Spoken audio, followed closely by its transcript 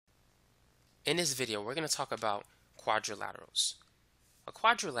In this video, we're going to talk about quadrilaterals. A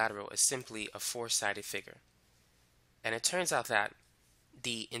quadrilateral is simply a four-sided figure. And it turns out that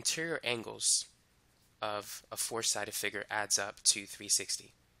the interior angles of a four-sided figure adds up to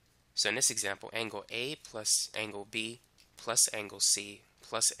 360. So in this example, angle A plus angle B plus angle C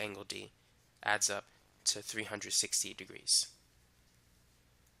plus angle D adds up to 360 degrees.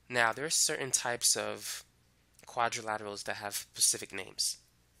 Now, there are certain types of quadrilaterals that have specific names.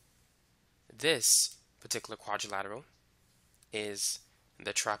 This particular quadrilateral is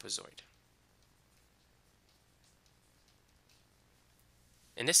the trapezoid.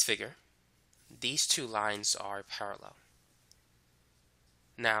 In this figure, these two lines are parallel.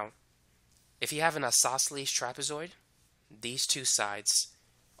 Now, if you have an isosceles trapezoid, these two sides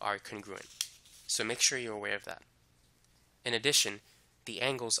are congruent. So make sure you're aware of that. In addition, the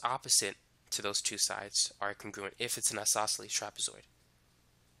angles opposite to those two sides are congruent if it's an isosceles trapezoid.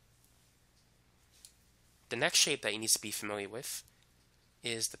 The next shape that you need to be familiar with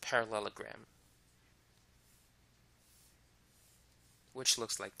is the parallelogram, which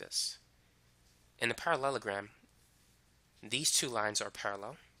looks like this. In the parallelogram, these two lines are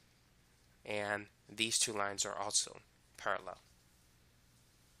parallel, and these two lines are also parallel.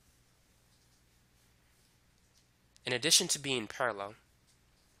 In addition to being parallel,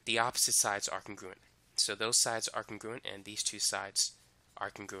 the opposite sides are congruent. So those sides are congruent, and these two sides are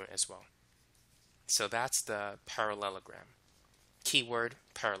congruent as well. So that's the parallelogram. Keyword,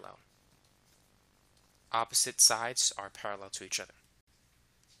 parallel. Opposite sides are parallel to each other.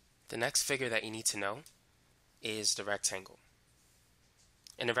 The next figure that you need to know is the rectangle.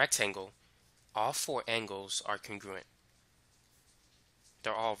 In a rectangle, all four angles are congruent.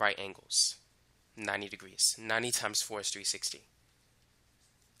 They're all right angles, 90 degrees. 90 times 4 is 360.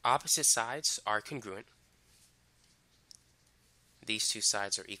 Opposite sides are congruent. These two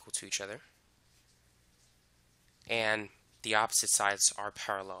sides are equal to each other. And the opposite sides are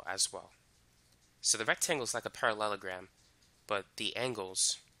parallel as well. So the rectangle is like a parallelogram, but the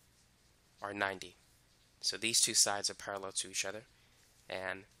angles are 90. So these two sides are parallel to each other,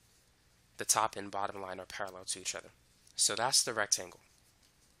 and the top and bottom line are parallel to each other. So that's the rectangle.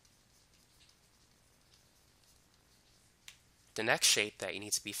 The next shape that you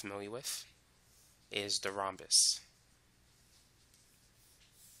need to be familiar with is the rhombus.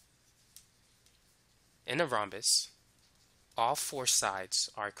 In a rhombus, all four sides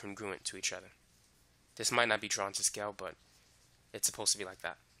are congruent to each other. This might not be drawn to scale, but it's supposed to be like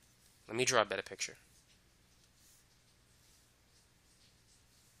that. Let me draw a better picture.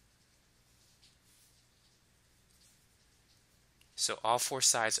 So all four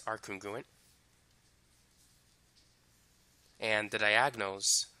sides are congruent, and the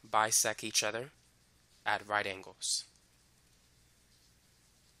diagonals bisect each other at right angles.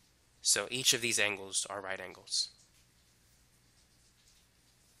 So each of these angles are right angles.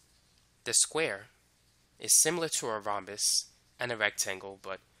 The square is similar to a rhombus and a rectangle,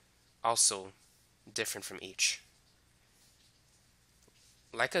 but also different from each.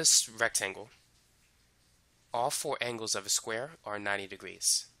 Like a rectangle, all four angles of a square are 90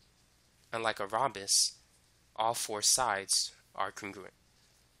 degrees. Unlike a rhombus, all four sides are congruent.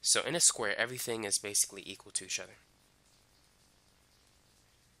 So in a square, everything is basically equal to each other.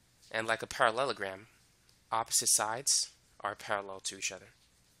 And like a parallelogram, opposite sides are parallel to each other.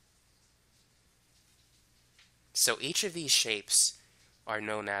 So each of these shapes are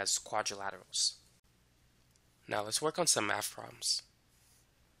known as quadrilaterals. Now let's work on some math problems.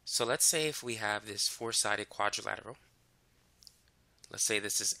 So let's say if we have this four-sided quadrilateral. Let's say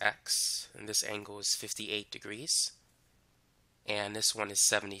this is x, and this angle is 58 degrees, and this one is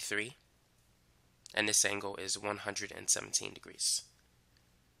 73, and this angle is 117 degrees.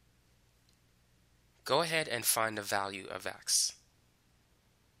 Go ahead and find the value of x.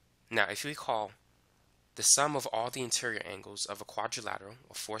 Now, if you recall, the sum of all the interior angles of a quadrilateral,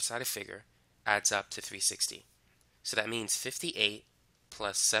 or four-sided figure, adds up to 360. So that means 58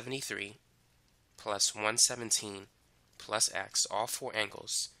 plus 73 plus 117 plus x, all four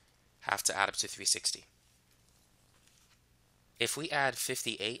angles, have to add up to 360. If we add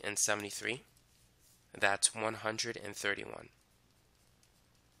 58 and 73, that's 131.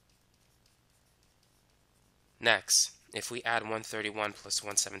 Next, if we add 131 plus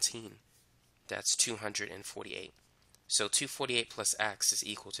 117, that's 248. So 248 plus x is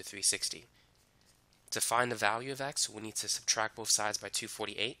equal to 360. To find the value of x, we need to subtract both sides by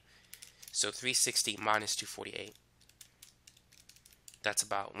 248. So 360 minus 248, that's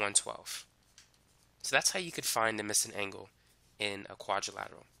about 112. So that's how you could find the missing angle in a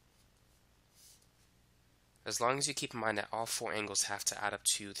quadrilateral. As long as you keep in mind that all four angles have to add up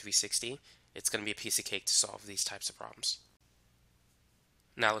to 360, it's going to be a piece of cake to solve these types of problems.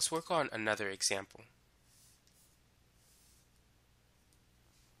 Now let's work on another example.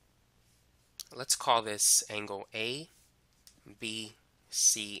 Let's call this angle A, B,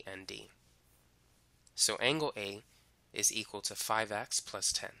 C, and D. So angle A is equal to 5x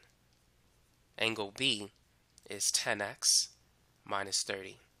plus 10. Angle B is 10x minus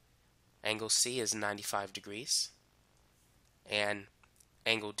 30. Angle C is 95 degrees. And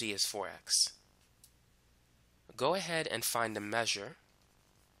angle D is 4x. Go ahead and find the measure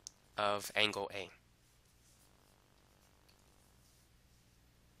of angle A.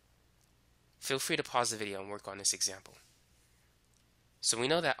 Feel free to pause the video and work on this example. So we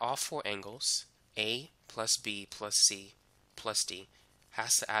know that all four angles, A plus B plus C plus D,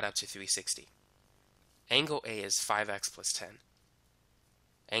 has to add up to 360. Angle A is 5x plus 10.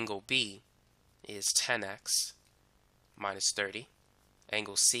 Angle B is 10x minus 30.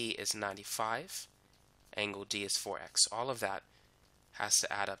 Angle C is 95. Angle D is 4x. All of that has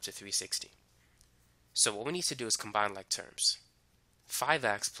to add up to 360. So what we need to do is combine like terms.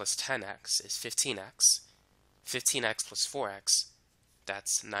 5x plus 10x is 15x. 15x plus 4x,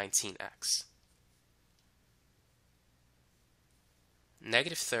 that's 19x.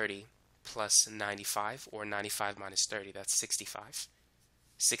 Negative 30 plus 95, or 95 minus 30, that's 65.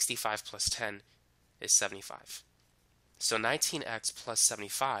 65 plus 10 is 75. So 19x plus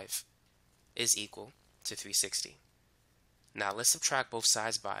 75 is equal to 360. Now let's subtract both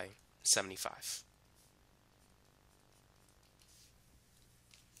sides by 75.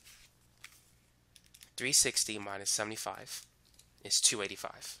 (360 minus 75 is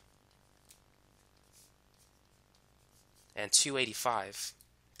 285. And 285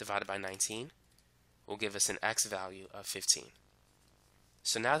 divided by 19 will give us an x value of 15.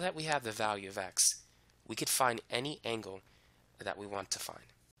 So now that we have the value of x, we could find any angle that we want to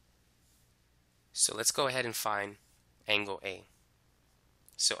find. So let's go ahead and find angle A.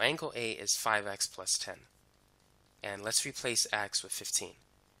 So angle A is 5x plus 10. And let's replace x with 15.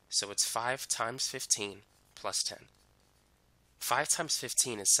 So it's 5 times 15 plus 10. 5 times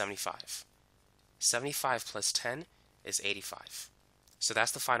 15 is 75. 75 plus 10 is 85. So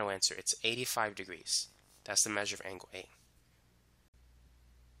that's the final answer. It's 85 degrees. That's the measure of angle A.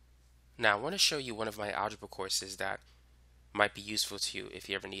 Now I want to show you one of my algebra courses that might be useful to you if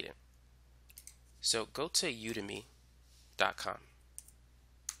you ever need it. So go to udemy.com.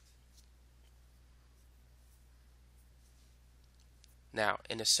 Now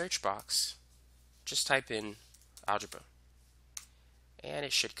in the search box, just type in algebra and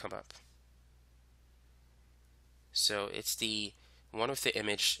it should come up. So it's the one with the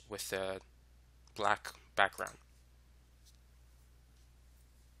image with the black background.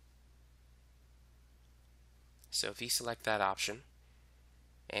 So if you select that option,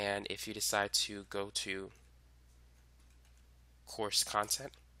 and if you decide to go to course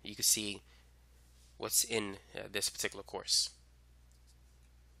content, you can see what's in this particular course.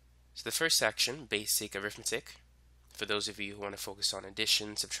 So the first section, basic arithmetic, for those of you who want to focus on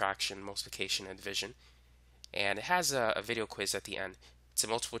addition, subtraction, multiplication, and division. And it has a video quiz at the end. It's a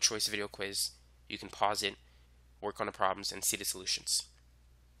multiple choice video quiz. You can pause it, work on the problems, and see the solutions.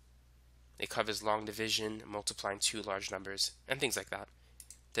 It covers long division, multiplying two large numbers, and things like that.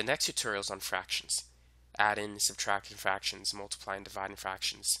 The next tutorial is on fractions. Adding, subtracting fractions, multiplying, dividing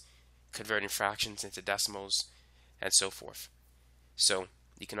fractions, converting fractions into decimals, and so forth. So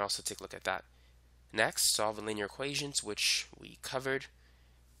you can also take a look at that. Next, solving linear equations, which we covered,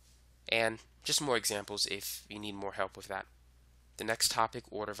 and just more examples if you need more help with that. The next topic,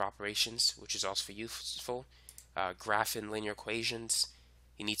 order of operations, which is also useful. Graphing linear equations.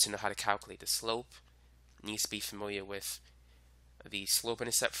 You need to know how to calculate the slope. You need to be familiar with the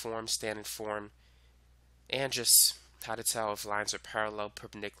slope-intercept form, standard form, and just how to tell if lines are parallel,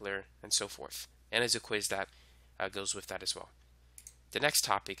 perpendicular, and so forth. And there's a quiz that goes with that as well. The next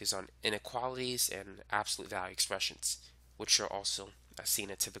topic is on inequalities and absolute value expressions, which are also seen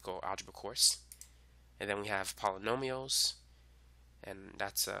in a typical algebra course. And then we have polynomials, and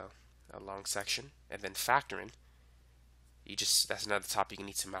that's a long section. And then factoring, that's another topic you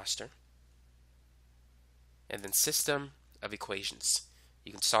need to master. And then system of equations.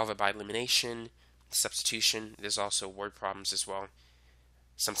 You can solve it by elimination, substitution. There's also word problems as well.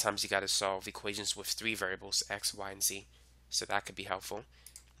 Sometimes you got to solve equations with 3 variables, x, y, and z. So that could be helpful.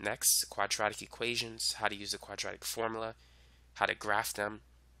 Next, quadratic equations, how to use the quadratic formula, how to graph them,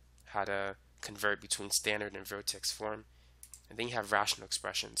 how to convert between standard and vertex form. And then you have rational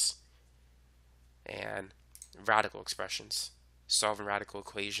expressions and radical expressions, solving radical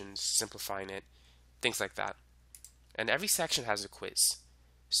equations, simplifying it, things like that. And every section has a quiz.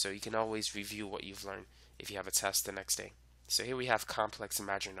 So you can always review what you've learned if you have a test the next day. So here we have complex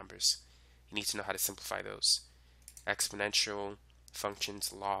imaginary numbers. You need to know how to simplify those. Exponential,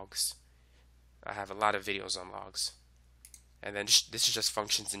 functions, logs. I have a lot of videos on logs. And then this is just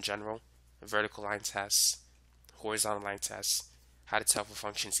functions in general. Vertical line tests, horizontal line tests, how to tell if a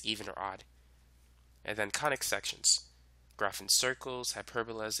function is even or odd. And then conic sections. Graphing circles,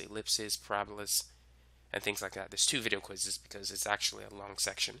 hyperbolas, ellipses, parabolas, and things like that. There's 2 video quizzes because it's actually a long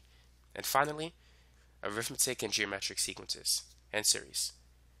section. And finally, arithmetic and geometric sequences and series.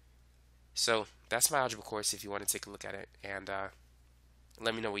 So that's my algebra course if you want to take a look at it, and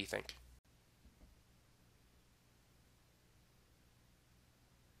let me know what you think.